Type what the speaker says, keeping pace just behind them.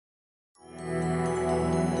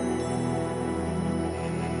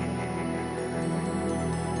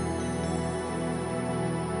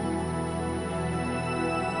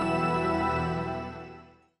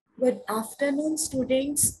Good afternoon,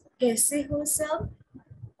 students. कैसे हो सब?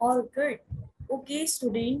 All good. Okay,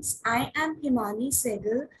 students, I am Himani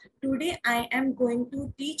Segal. Today I am going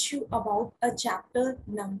to teach you about a chapter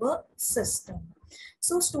number system.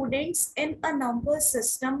 So students, in a number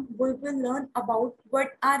system, we will learn about what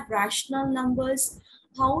are rational numbers,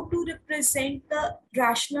 how to represent the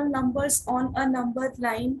rational numbers on a number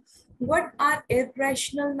line, what are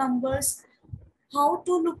irrational numbers, how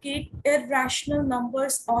to locate irrational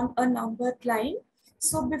numbers on a number line.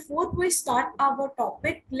 So before we start our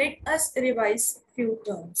topic, let us revise few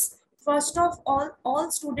terms. First of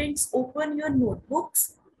all students open your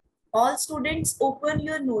notebooks. All students open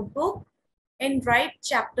your notebook and write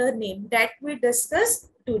chapter name that we discussed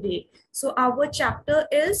today. So our chapter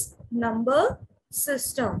is number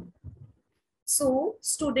system. So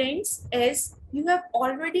students, as you have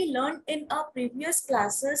already learned in our previous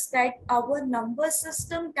classes that our number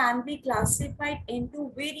system can be classified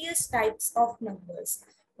into various types of numbers,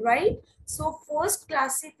 right? So first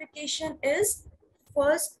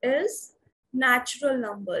is natural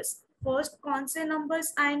numbers. First कौन से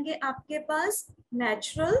numbers आएंगे आपके पास?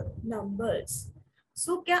 Natural numbers.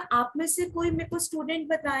 सो क्या आप में से कोई मेरे को स्टूडेंट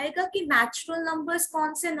बताएगा कि नेचुरल नंबर्स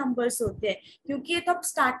कौन से नंबर्स होते हैं? क्योंकि ये तो आप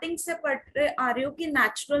स्टार्टिंग से पढ़ रहे आ रहे हो कि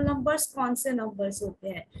नेचुरल नंबर्स कौन से नंबर्स होते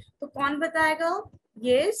हैं, तो कौन बताएगा?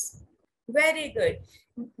 Yes, very good.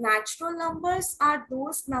 Natural numbers are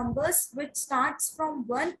those numbers which starts from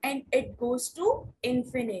 1 and it goes to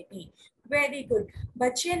infinity. Very good.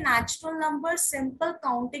 बच्चे natural numbers simple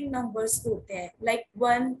counting numbers होते हैं like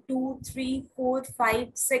 1, 2, 3, 4,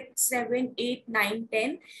 5, 6, 7, 8, 9,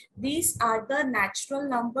 10. These are the natural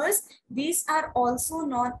numbers. These are also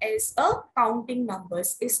known as a counting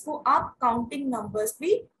numbers. इसको आप counting numbers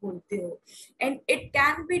भी बोलते हो. And it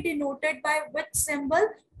can be denoted by which symbol?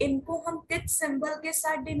 इनको हम किस सिंबल के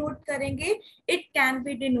साथ डिनोट करेंगे? It can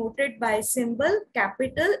be denoted by symbol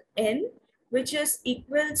capital N, which is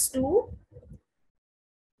equals to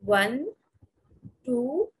 1,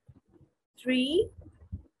 2, 3,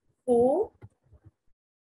 4,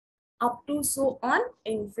 up to so on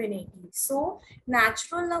infinity. So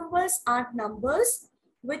natural numbers are numbers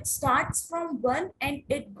which starts from 1 and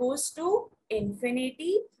it goes to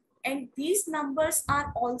infinity. And these numbers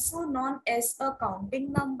are also known as a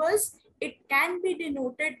counting numbers. It can be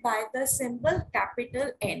denoted by the symbol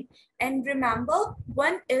capital N. And remember,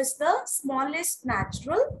 1 is the smallest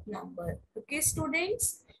natural number. Okay,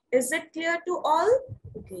 students? Is it clear to all?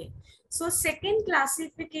 Okay. So second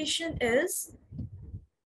classification is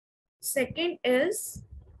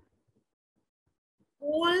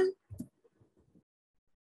whole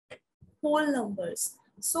numbers.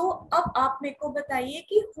 So अब आप मेरे को बताइए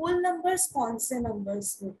कि whole numbers कौन से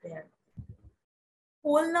numbers होते हैं?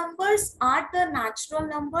 Whole numbers are the natural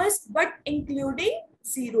numbers but including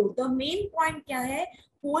zero. The main point क्या है?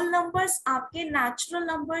 Whole numbers आपके natural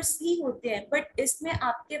numbers ही होते हैं but इसमें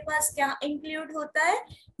आपके पास क्या include होता है?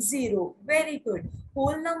 Zero. Very good.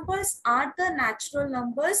 Whole numbers are the natural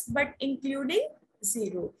numbers but including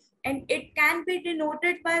zero. And it can be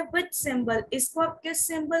denoted by which symbol? इसको आप किस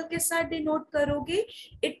symbol के साथ denote करोगे?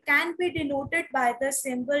 It can be denoted by the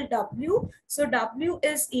symbol W. So W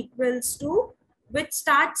is equals to, which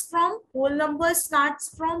starts from, whole number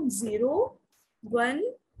starts from 0, 1,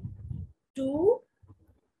 2,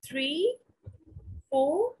 3,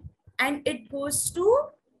 4, and it goes to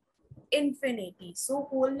infinity. So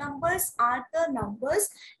whole numbers are the numbers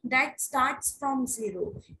that starts from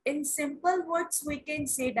 0. In simple words, we can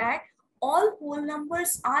say that all whole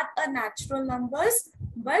numbers are a natural numbers,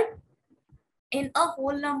 but in a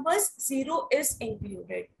whole numbers, 0 is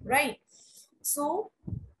included, right? So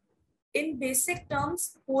in basic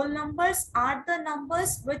terms, whole numbers are the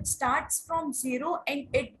numbers which starts from 0 and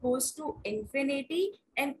it goes to infinity,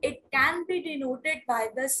 and it can be denoted by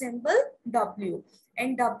the symbol W.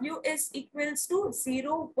 And W is equals to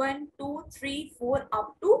 0, 1, 2, 3, 4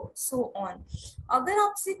 up to so on. अगर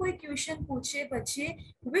आपसे कोई question पूछे बच्चे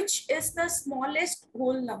which is the smallest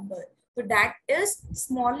whole number, so that is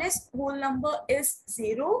smallest whole number is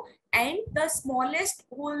 0 and the smallest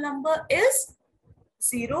whole number is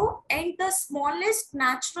 0 and the smallest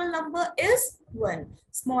natural number is 1.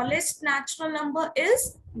 Smallest natural number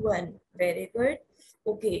is 1. Very good.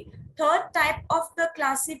 Okay. Third type of the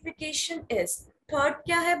classification is, third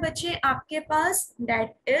क्या है बच्चे आपके पास?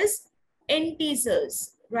 That is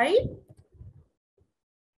integers, right?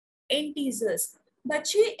 Integers.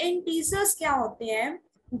 बच्चे integers क्या होते हैं?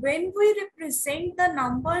 when we represent the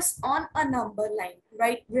numbers on a number line,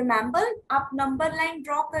 right? Remember, आप number line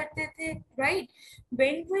draw करते थे, right?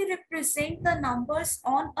 When we represent the numbers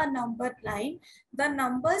on a number line, the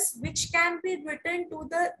numbers which can be written to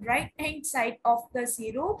the right hand side of the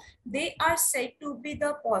zero, they are said to be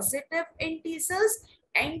the positive integers,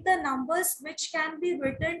 and the numbers which can be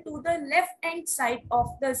written to the left hand side of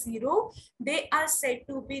the zero, they are said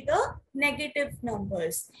to be the negative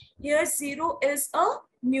numbers. Here zero is a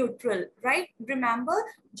neutral, right? Remember,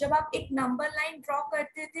 जब आप एक number line draw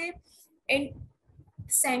करते थे, and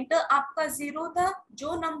centre आपका zero था,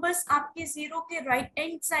 जो numbers आपके zero के राइट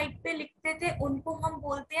हैंड साइड पे लिखते थे उनको हम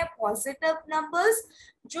बोलते हैं पॉजिटिव नंबर्स,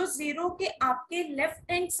 जो जीरो के आपके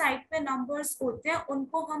लेफ्ट हैंड साइड पे नंबर्स होते हैं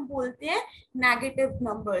उनको हम बोलते हैं negative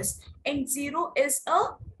numbers. And zero is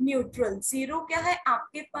a neutral. Zero क्या है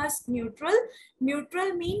आपके पास? Neutral.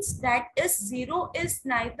 Neutral means that is zero is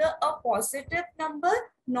neither a positive number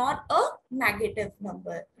nor a negative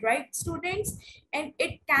number, right students? And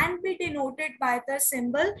it can be denoted by the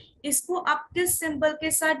symbol. इसको आप किस symbol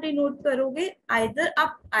के साथ denote करोगे? Either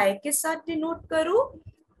आप I के साथ denote करो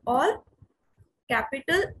और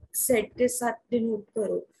capital Z के साथ denote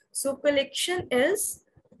करो. So collection is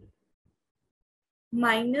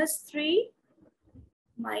 -3,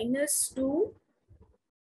 -2,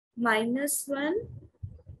 -1,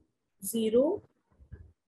 0,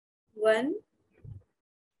 1,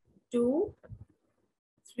 2,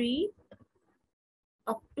 3,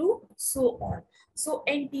 up to so on. So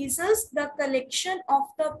integers, the collection of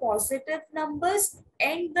the positive numbers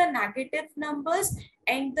and the negative numbers,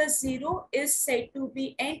 and the zero is said to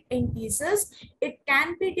be an integers. It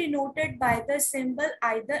can be denoted by the symbol.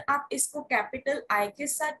 Either आप इसको capital I के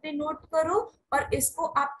साथ denote करो और इसको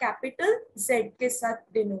आप capital Z के साथ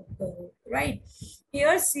denote करो, right?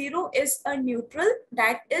 Here zero is a neutral.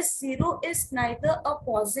 That is, zero is neither a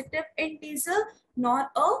positive integer nor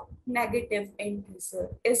a negative integer.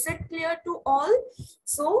 Is it clear to all?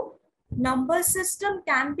 So number system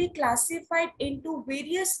can be classified into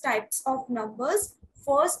various types of numbers.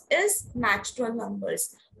 First is natural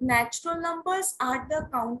numbers. Natural numbers are the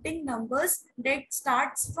counting numbers that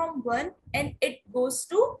starts from 1 and it goes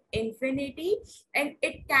to infinity, and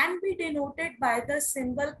it can be denoted by the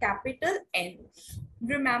symbol capital N.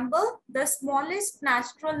 Remember, the smallest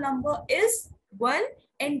natural number is 1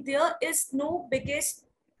 and there is no biggest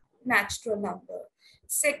natural number.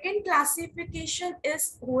 Second classification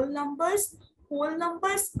is whole numbers. Whole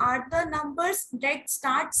numbers are the numbers that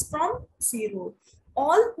starts from 0.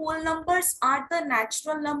 All whole numbers are the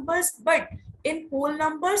natural numbers, but in whole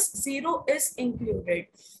numbers 0 is included.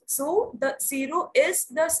 So the 0 is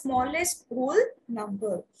the smallest whole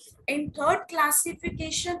number. And third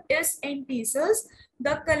classification is integers,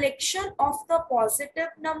 the collection of the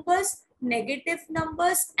positive numbers, negative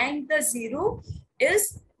numbers, and the 0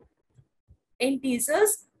 is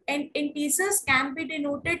integers. And integers can be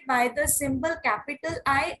denoted by the symbol capital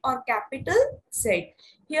I or capital Z.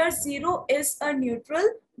 Here 0 is a neutral.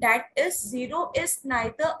 That is, 0 is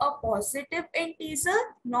neither a positive integer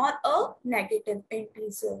nor a negative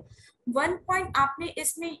integer. One point आपने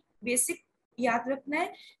इसमें basic याद रखना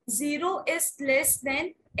है, 0 is less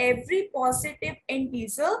than every positive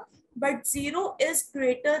integer, but 0 is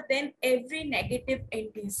greater than every negative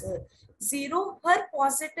integer. 0 her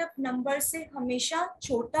positive number से हमेशा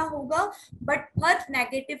छोटा होगा, but her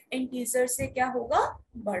negative integer से क्या होगा?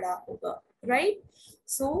 बड़ा होगा, राइट?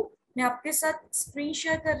 सो मैं आपके साथ स्क्रीन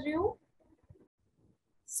शेयर कर रही हूँ.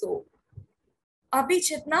 सो अभी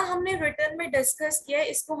जितना हमने रिटर्न में डिस्कस किया है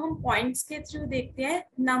इसको हम पॉइंट्स के थ्रू देखते हैं.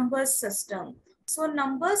 Number system. So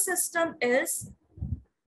number system is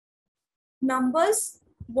numbers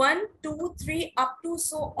 1, 2, 3 up to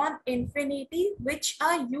so on infinity, which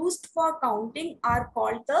are used for counting, are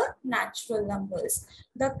called the natural numbers.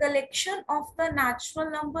 The collection of the natural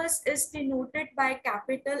numbers is denoted by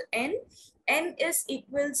capital N. N is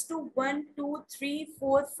equals to 1, 2, 3,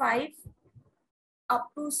 4, 5 up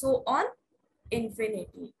to so on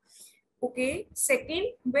infinity. Okay.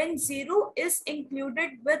 Second, when 0 is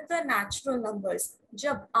included with the natural numbers,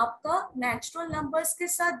 जब आपका natural numbers के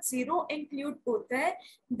साथ 0 include होता है,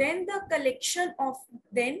 then the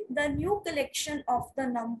new collection of the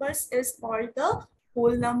numbers is called the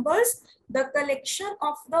whole numbers. The collection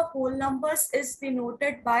of the whole numbers is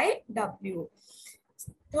denoted by W.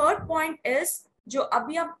 Third point is जो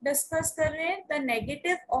अभी आप discuss कर रहे हैं, the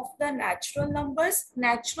negative of the natural numbers.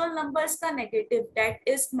 Natural numbers का negative, that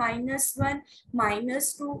is -1,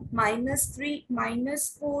 -2, -3,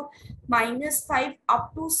 -4, -5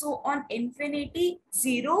 up to so on infinity,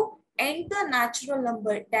 0 and the natural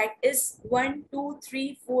number, that is 1 2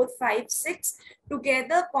 3 4 5 6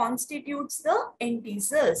 together constitutes the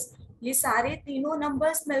integers. ये सारे तीनों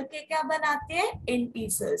नंबर्स मिलके क्या बनाते हैं?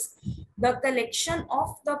 Integers. The collection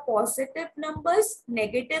of the positive numbers,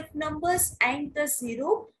 negative numbers and the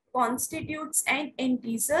zero constitutes an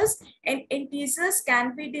integers, and integers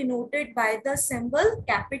can be denoted by the symbol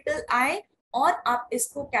capital I, और आप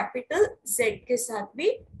इसको कैपिटल Z के साथ भी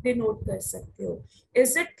डिनोट कर सकते हो.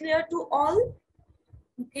 Is it clear to all?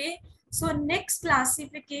 Okay. So next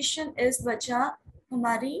classification is बचा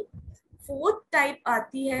हमारी फोर्थ टाइप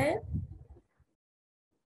आती है.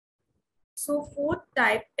 So fourth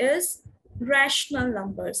type is rational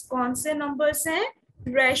numbers. कौन से numbers हैं?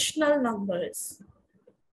 Rational numbers.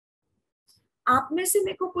 आप में से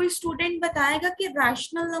मेरे को कोई स्टूडेंट बताएगा कि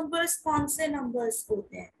रैशनल नंबर्स कौन से नंबर्स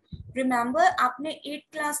होते हैं? रिमेंबर आपने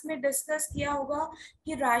 8th क्लास में डिस्कस किया होगा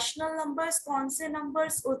कि रैशनल नंबर्स कौन से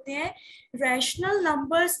नंबर्स होते हैं. Rational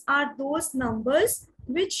numbers are those numbers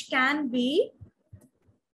which can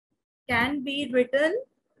be written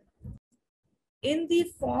in the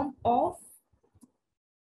form of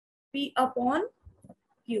P upon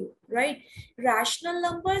Q, right? Rational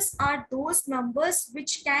numbers are those numbers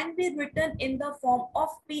which can be written in the form of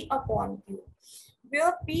P upon Q,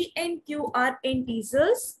 where P and Q are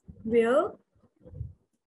integers, where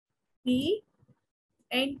P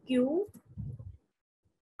and Q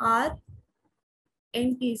are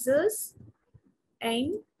integers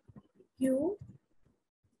and Q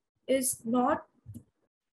is not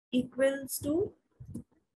equals to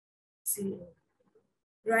 0,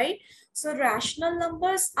 right? So rational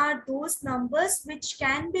numbers are those numbers which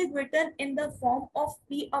can be written in the form of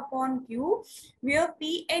P upon Q, where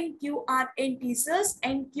P and Q are integers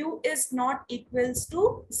and Q is not equals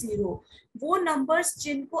to 0. वो numbers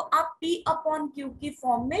जिनको आप P upon Q की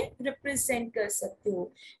form में represent कर सकते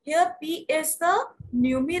हो. Here P is the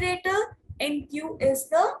numerator and Q is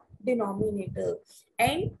the denominator,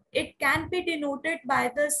 and it can be denoted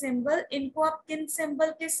by the symbol. इनको आप किन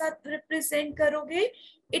symbol के साथ represent करोगे?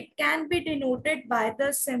 It can be denoted by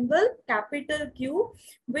the symbol capital Q,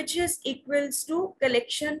 which is equals to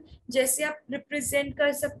collection. जैसे आप represent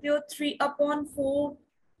कर सकते हो 3 upon 4,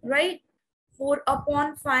 right? 4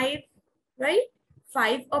 upon 5, right?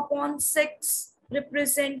 5 upon 6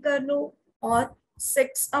 represent कर लो, और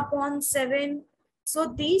 6 upon 7. So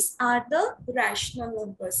these are the rational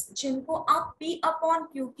numbers जिनको आप P upon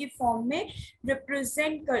Q की फॉर्म में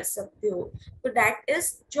रिप्रेजेंट कर सकते हो. तो दैट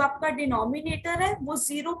इज जो आपका डिनोमिनेटर है वो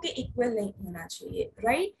 0 के इक्वल नहीं होना चाहिए,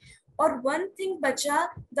 राइट? और वन थिंग बचा,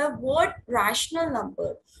 the word rational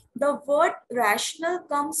number. The word rational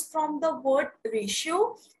comes from the word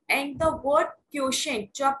ratio and the word quotient.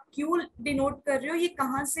 जो आप Q डिनोट कर रहे हो ये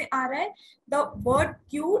कहाँ से आ रहा है? The word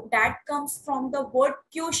Q that comes from the word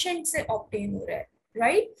quotient से ऑब्टेन हो रहा है,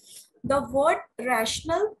 right? The word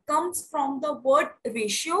rational comes from the word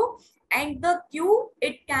ratio, and the Q,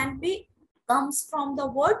 it can be comes from the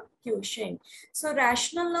word quotient. So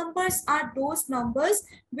rational numbers are those numbers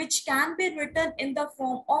which can be written in the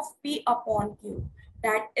form of P upon Q.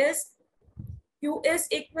 That is, Q is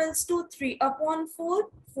equals to 3 upon 4,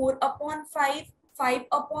 4 upon 5, 5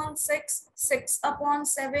 upon 6, 6 upon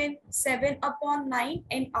 7, 7 upon 9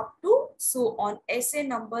 and up to so on. ऐसे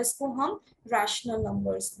numbers को हम rational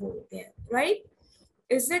numbers बोलते हैं, right?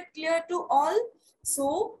 Is it clear to all?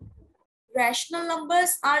 So rational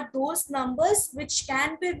numbers are those numbers which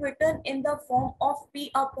can be written in the form of P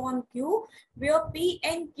upon Q, where P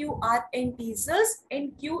and Q are integers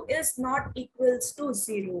and Q is not equals to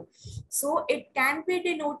 0. So it can be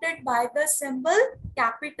denoted by the symbol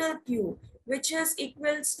capital Q, which is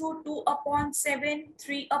equals to 2 upon 7,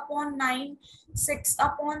 3 upon 9, 6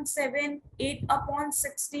 upon 7, 8 upon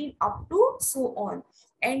 16 up to so on.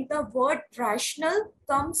 And the word rational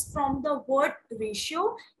comes from the word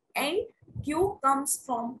ratio and Q comes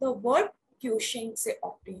from the word quotient से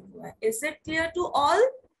obtain हुआ है. Is it clear to all?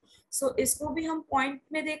 So इसको भी हम point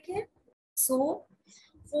में देखें. So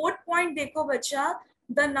fourth point देखो बच्चा,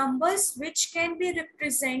 the numbers which can be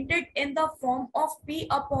represented in the form of P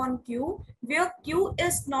upon Q, where Q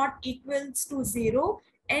is not equals to 0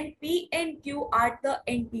 and P and Q are the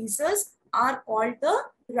integers, are called the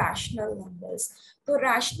rational numbers. So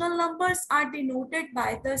rational numbers are denoted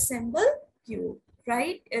by the symbol Q.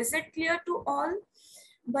 Right? Is it clear to all?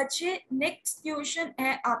 बच्चे next question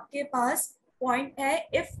है आपके पास, point है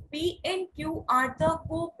if P and Q are the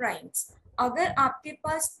co-primes. अगर आपके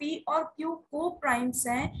पास P और Q co-primes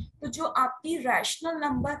हैं तो जो आपकी rational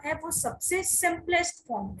number है वो सबसे simplest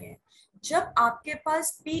form में है. जब आपके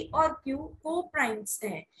पास P और Q को प्राइम्स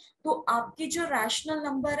हैं तो आपकी जो रैशनल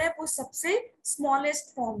नंबर है वो सबसे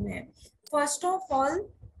स्मॉलेस्ट फॉर्म में है. फर्स्ट ऑफ ऑल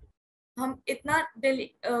हम इतना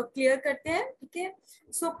क्लियर करते हैं, ठीक है.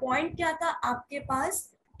 सो पॉइंट क्या था आपके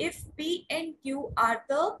पास, if P and Q are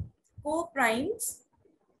the को primes,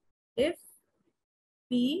 if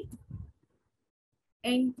P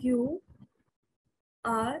and Q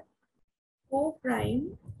are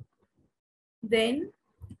co-prime, then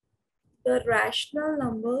the rational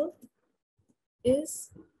number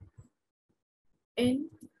is in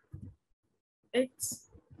its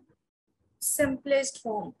simplest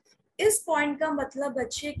form. इस पॉइंट का मतलब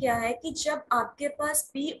बच्चे क्या है कि जब आपके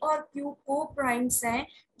पास P और Q को प्राइम्स हैं,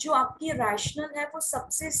 जो आपकी रैशनल है वो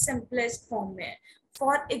सबसे सिंपलेस्ट फॉर्म में है.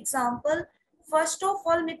 For example, first of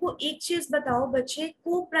all मेरे को एक चीज बताओ बच्चे,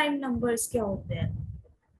 को प्राइम नंबर्स क्या होते हैं?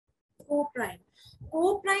 Co-prime.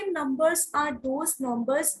 Co-prime numbers are those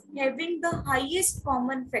numbers having the highest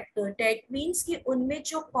common factor. That means कि उनमें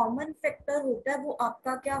जो common factor होता है वो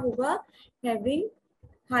आपका क्या होगा? Having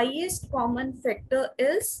highest common factor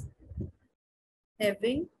is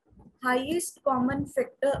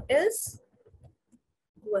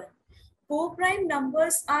one. Co-prime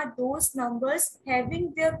numbers are those numbers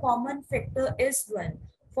having their common factor is one.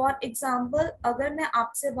 For example, अगर मैं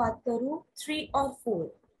आपसे बात करूं 3 और 4,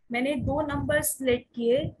 मैंने दो नंबर सिलेक्ट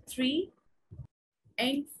किए 3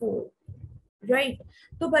 and 4, राइट.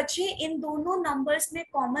 तो बच्चे इन दोनों नंबर्स में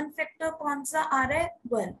कॉमन फैक्टर कौन सा आ रहा है?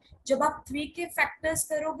 1. जब आप 3 के फैक्टर्स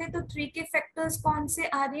करोगे तो 3 के फैक्टर्स कौन से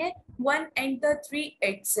आ रहे हैं? 1 and the 3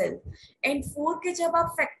 itself. एंड 4 के जब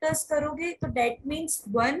आप फैक्टर्स करोगे तो दैट मीन्स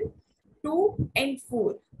 1, 2 and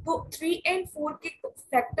 4. तो 3 and 4 के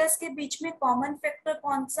फैक्टर्स के बीच में कॉमन फैक्टर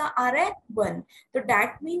कौन सा आ रहा है? 1. तो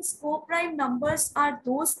that means co-prime numbers are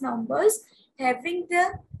those numbers having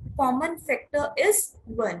the common factor is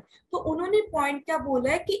 1. तो उन्होंने पॉइंट क्या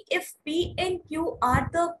बोला है कि if P and Q are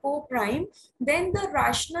the co-prime then the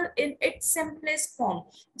rational in its simplest form.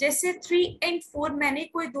 जैसे 3 and 4 मैंने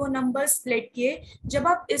कोई दो नंबर सिलेक्ट किए, जब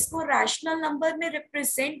आप इसको रैशनल नंबर में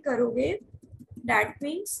रिप्रेजेंट करोगे दैट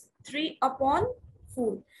मीन्स 3/4.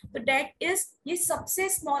 तो दैट इज, ये सबसे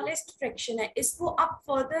स्मॉलेस्ट फ्रैक्शन है, इसको आप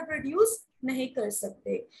फर्दर रिड्यूस नहीं कर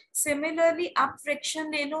सकते. सिमिलरली आप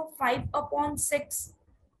फ्रैक्शन ले लो 5/6,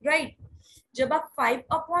 राइट. जब आप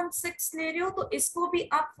 5/6 ले रहे हो तो इसको भी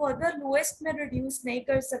आप फर्दर लोएस्ट में रिड्यूस नहीं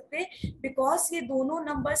कर सकते, बिकॉज ये दोनों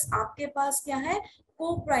नंबर्स आपके पास क्या है?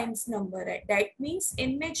 को प्राइम्स नंबर है. दैट मीन्स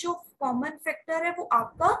इनमें जो कॉमन फैक्टर है वो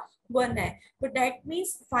आपका 1 है. तो दैट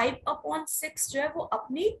मीन्स 5/6 जो है वो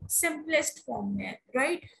अपनी सिंपलेस्ट फॉर्म में है,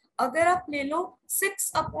 राइट. अगर आप ले लो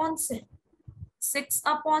 6/7,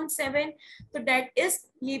 तो दैट इज,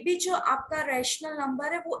 ये भी जो आपका रैशनल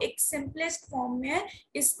नंबर है वो एक सिंपलेस्ट फॉर्म में है,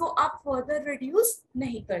 इसको आप फर्दर रिड्यूस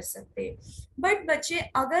नहीं कर सकते. बट बच्चे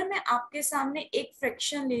अगर मैं आपके सामने एक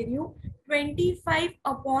फ्रैक्शन ले रही हूँ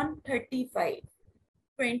 25/35,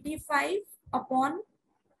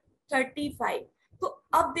 25/35, तो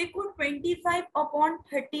अब देखो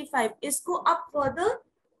 25/35 इसको आप फर्दर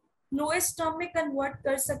लोएस्ट टर्म में कन्वर्ट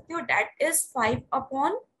कर सकते हो, दैट इज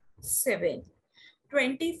 5/7.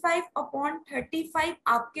 25/35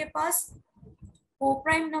 आपके पास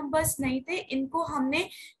को-प्राइम नंबर्स नहीं थे, इनको हमने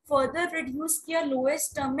फर्दर रिड्यूस किया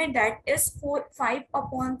लोएस्ट टर्म में, दैट इज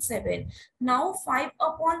 5/7. नाउ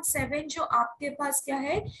 5/7 जो आपके पास क्या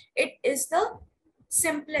है? It is the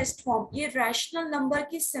simplest form. ये रैशनल नंबर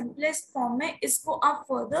की सिंपलेस्ट फॉर्म है, इसको आप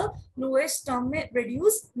फर्दर लोएस्ट टर्म में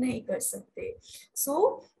रिड्यूस नहीं कर सकते.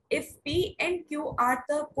 सो if P and Q are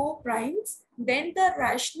the co-primes, then the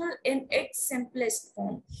rational in its simplest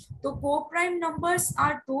form. So co-prime numbers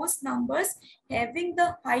are those numbers having the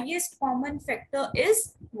highest common factor is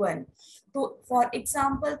 1. So for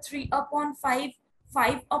example 3/5,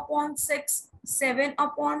 5/6,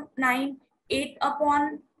 7/9, 8,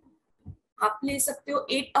 आप ले सकते हो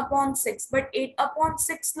 8/6, but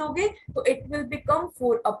 8/6 लोगे तो it will become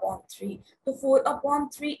 4/3. तो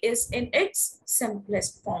 4/3 is in its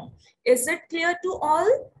simplest form. Is it clear to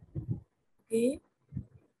all? Okay.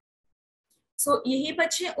 सो यही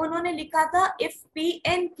बच्चे उन्होंने लिखा था, if P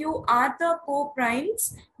and Q are the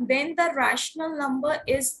को-प्राइम्स then the rational number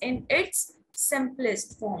is in its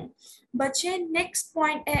simplest form. बच्चे नेक्स्ट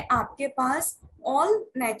पॉइंट है आपके पास, all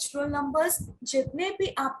natural numbers. जितने भी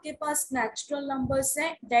आपके पास नेचुरल नंबर्स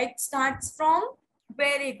हैं that starts from,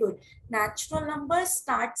 very good, natural number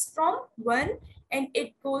starts from 1 and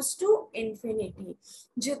it goes to infinity.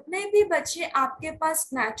 जितने भी बच्चे आपके पास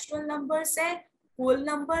नेचुरल नंबर्स हैं, होल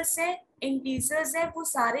नंबर्स हैं, इंटीजर्स हैं, वो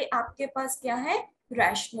सारे आपके पास क्या है?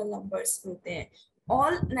 रैशनल नंबर्स होते हैं.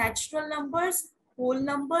 All natural numbers whole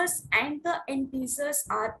numbers and the integers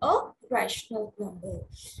are a rational number.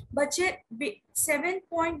 बच्चे 7th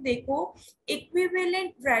point देखो,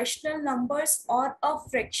 equivalent rational numbers or a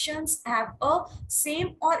fractions have a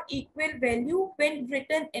same or equal value when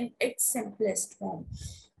written in its simplest form.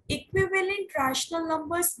 Equivalent rational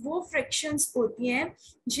numbers वो fractions होती हैं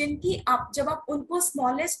जिनकी आप जब आप उनको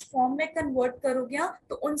स्मॉलेस्ट फॉर्म में कन्वर्ट करोगे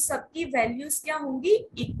तो उन सबकी वैल्यूज क्या होंगी,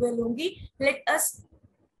 इक्वल होंगी. Let us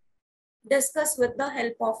discuss with the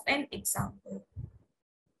help of an example.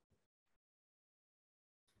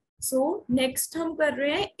 So next हम कर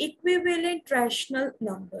रहे हैं equivalent rational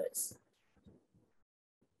numbers.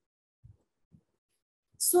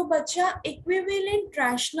 So, bacha, equivalent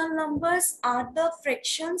rational numbers are the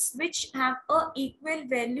fractions which have a equal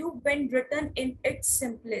value when written in its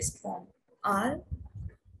simplest form. Are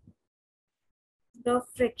the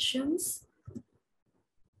fractions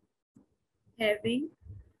having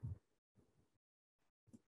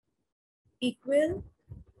equal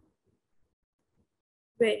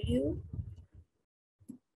value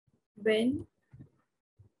when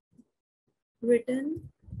written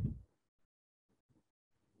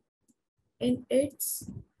in its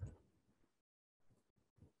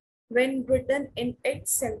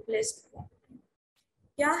simplest form.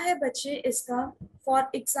 क्या है बच्चे इसका?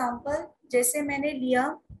 For example जैसे मैंने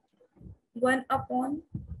लिया 1/2,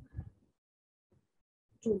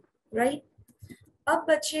 right. अब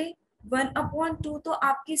बच्चे 1/2 तो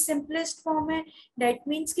आपकी सिंपलेस्ट फॉर्म है. दैट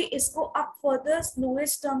मीन्स कि इसको आप फर्दर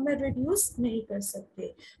लोएस्ट टर्म में रिड्यूस नहीं कर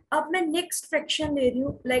सकते. अब मैं नेक्स्ट फ्रैक्शन ले रही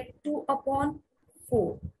हूँ like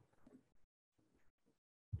 2/4,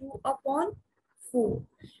 2/4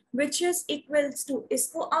 which is equals to,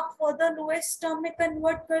 इसको आप फर्दर लोएस्ट टर्म में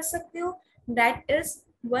कन्वर्ट कर सकते हो. That is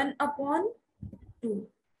 1/2.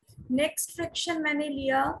 नेक्स्ट फ्रैक्शन मैंने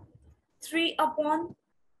लिया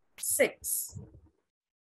 3/6,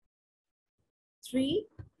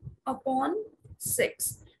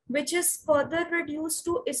 3/6 which is further reduced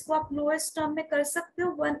to, इसको आप लोएस्ट टर्म में कर सकते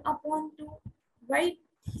हो 1/2, राइट.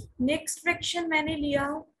 नेक्स्ट फ्रैक्शन मैंने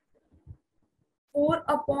लिया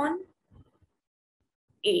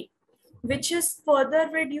 4/8 which is further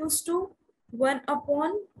reduced to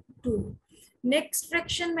 1/2. Next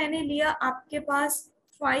fraction मैंने लिया आपके पास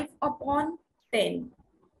 5/10,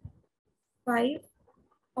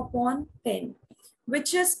 5/10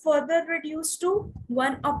 which is further reduced to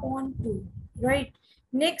 1/2, right.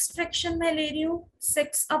 Next fraction मैं ले रही हूँ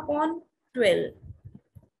 6/12,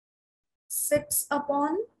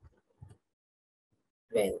 6/12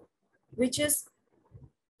 which is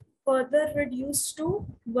further reduced to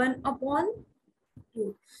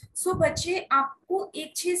 1/2. सो बच्चे आपको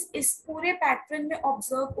एक चीज इस पूरे पैटर्न में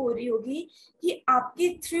ऑब्जर्व हो रही होगी कि आपकी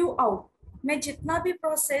थ्रू आउट मैं जितना भी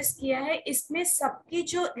प्रोसेस किया है इसमें सबकी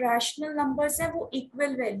जो रैशनल नंबर्स है वो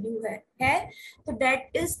इक्वल वैल्यू है. तो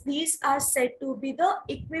that is these are said to be the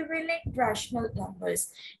equivalent rational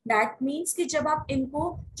numbers. That means कि जब आप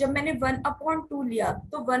इनको, जब मैंने 1/2 लिया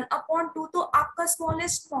तो 1/2 तो आपका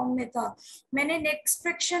स्मॉलेस्ट फॉर्म में था. मैंने नेक्स्ट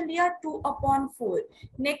फ्रैक्शन लिया 2/4,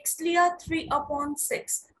 नेक्स्ट लिया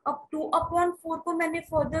 3/6. अब 2/4 को मैंने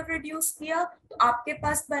फर्दर रिड्यूस किया तो आपके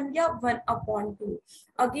पास बन गया 1/2.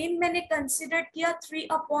 अगेन मैंने कंसिडर किया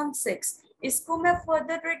 3/6, इसको मैं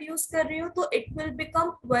फर्दर रिड्यूस कर रही हूँ तो it will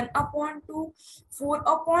become 1/2.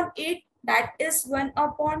 4/8 that is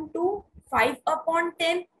 1/2.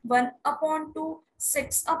 5/10 1/2.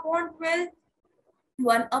 6/12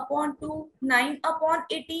 1/2.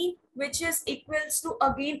 9/18 which is equals to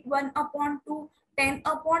again 1/2.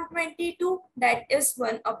 10/22 that is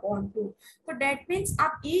 1/2. तो that means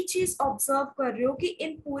आप ये चीज ऑब्जर्व कर रहे हो कि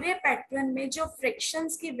इन पूरे पैटर्न में जो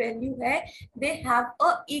फ्रैक्शंस की वैल्यू है they have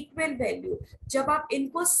a equal value. जब आप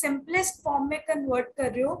इनको सिंपलेस्ट फॉर्म में कन्वर्ट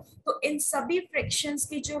कर रहे हो तो इन सभी फ्रैक्शंस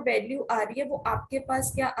की जो वैल्यू आ रही है वो आपके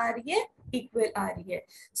पास क्या आ रही है, इक्वल आ रही है.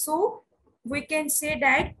 So we can say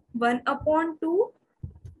that 1/2,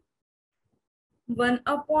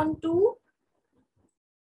 1/2,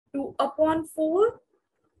 2/4,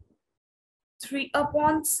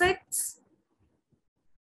 3/6,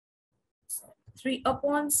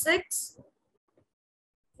 3/6,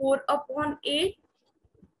 4/8,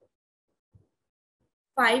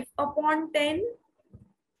 5/10,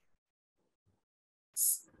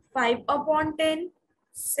 5/10,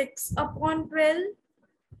 6/12,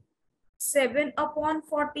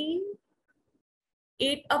 7/14,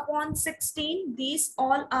 8/16. These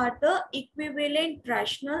all are the equivalent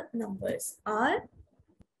rational numbers. Are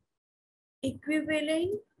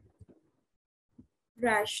equivalent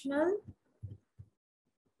rational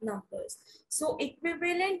numbers. So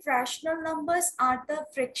equivalent rational numbers are the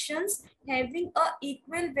fractions having a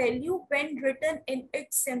equal value when written in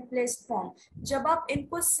its simplest form. जब आप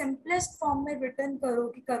इनको simplest form में written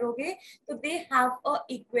करोगे तो they have a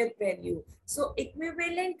equal value. So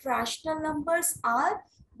equivalent rational numbers are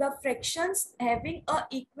the fractions having a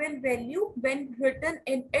equal value when written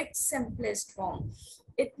in its simplest form.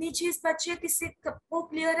 इतनी चीज बच्चे किसी को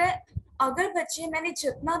क्लियर है? अगर बच्चे मैंने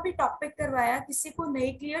जितना भी टॉपिक करवाया किसी को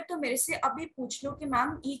नहीं क्लियर तो मेरे से अभी पूछ लो कि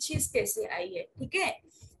मैम ये चीज कैसे आई है, ठीक है?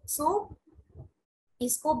 सो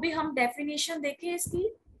इसको भी हम डेफिनेशन देखें इसकी.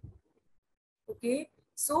 Okay,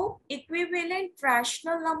 so equivalent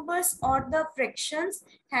rational numbers or the fractions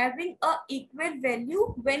having a equal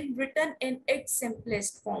value when written in its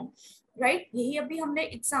simplest form. Right यही अभी हमने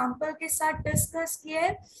एग्जाम्पल के साथ डिस्कस किया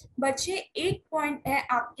है. बच्चे एक पॉइंट है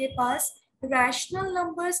आपके पास, rational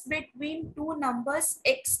numbers between two numbers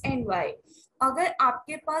x and y. अगर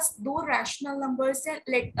आपके पास दो रैशनल नंबर्स हैं,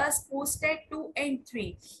 let us suppose that 2 and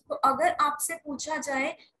 3, तो अगर आपसे पूछा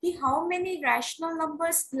जाए कि how many rational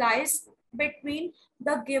numbers lies between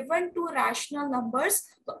the given two rational numbers,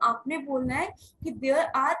 तो आपने बोलना है कि there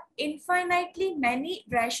are infinitely many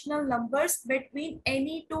rational numbers between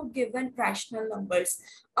any two given rational numbers.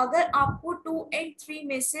 अगर आपको 2 and 3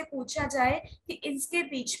 में से पूछा जाए कि इनके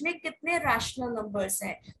बीच में कितने rational numbers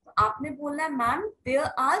हैं, तो आपने बोलना है ma'am there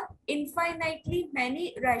are infinitely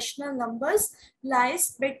many rational numbers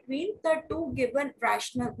lies between the two given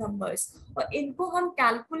rational numbers. और इनको हम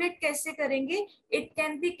कैलकुलेट कैसे करेंगे? It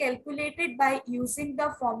can be calculated by using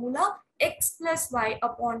the formula x plus y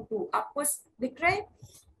upon 2. आपको दिख रहा है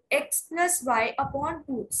x plus y upon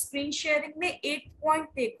 2. Screen sharing में एक पॉइंट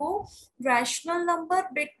देखो, rational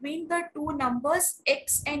number between the two numbers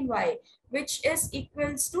x and y which is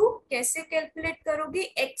equals to, कैसे calculate करोगे?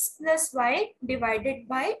 x plus y divided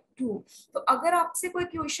by 2. तो अगर आपसे कोई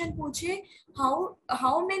क्वेश्चन पूछे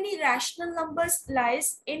how many rational numbers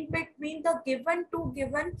lies in between the given two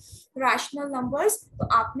given rational numbers, तो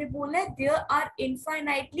आपने बोला है there are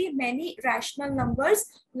infinitely many rational numbers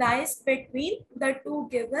lies between the two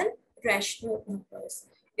given rational numbers.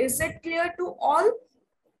 Is it clear to all?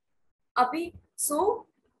 Abhi, so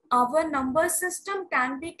our number system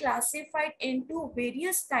can be classified into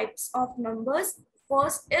various types of numbers.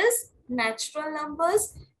 First is natural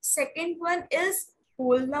numbers, second one is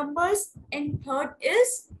whole numbers, and third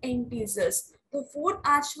is integers. तो fourth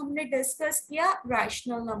आज हमने discuss किया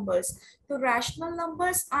rational numbers. तो rational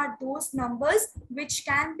numbers are those numbers which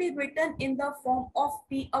can be written in the form of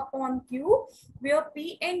p upon q, where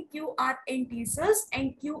p and q are integers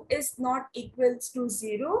and q is not equals to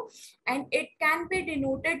 0, and it can be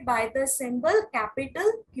denoted by the symbol capital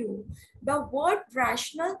Q. The word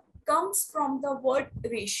rational comes from the word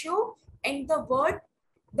ratio, and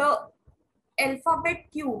the alphabet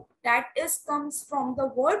Q, that is comes from the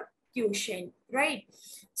word quotient, right?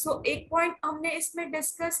 So एक point हमने इसमें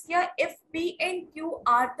discuss किया, if p and q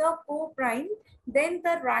are the co-prime then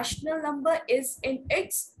the rational number is in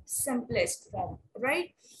its simplest form,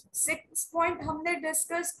 right? 6th point हमने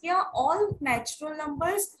discuss किया, all natural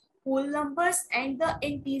numbers, whole numbers and the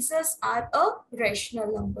integers are a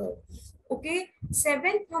rational number. Okay,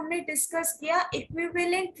 7th हमने discuss किया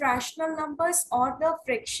equivalent rational numbers और the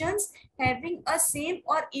fractions having a same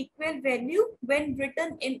और equal value when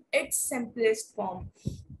written in its simplest form.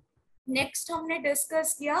 Next हमने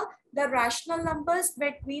discuss किया the rational numbers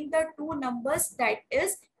between the two numbers, that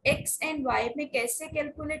is x and y में कैसे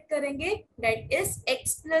calculate करेंगे, that is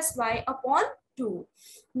x plus y upon 2.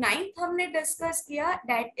 9th हमने discuss किया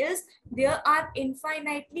that is there are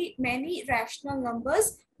infinitely many rational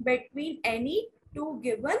numbers between any two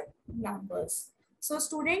given numbers. So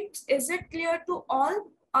students, is it clear to all?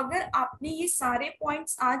 अगर आपने ये सारे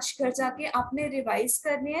points आज घर जाके आपने रिवाइज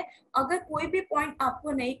करने हैं, अगर कोई भी पॉइंट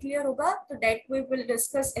आपको नहीं क्लियर होगा तो that we will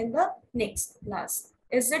discuss in the next class.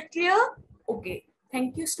 Is it clear? Okay.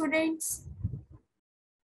 Thank you students.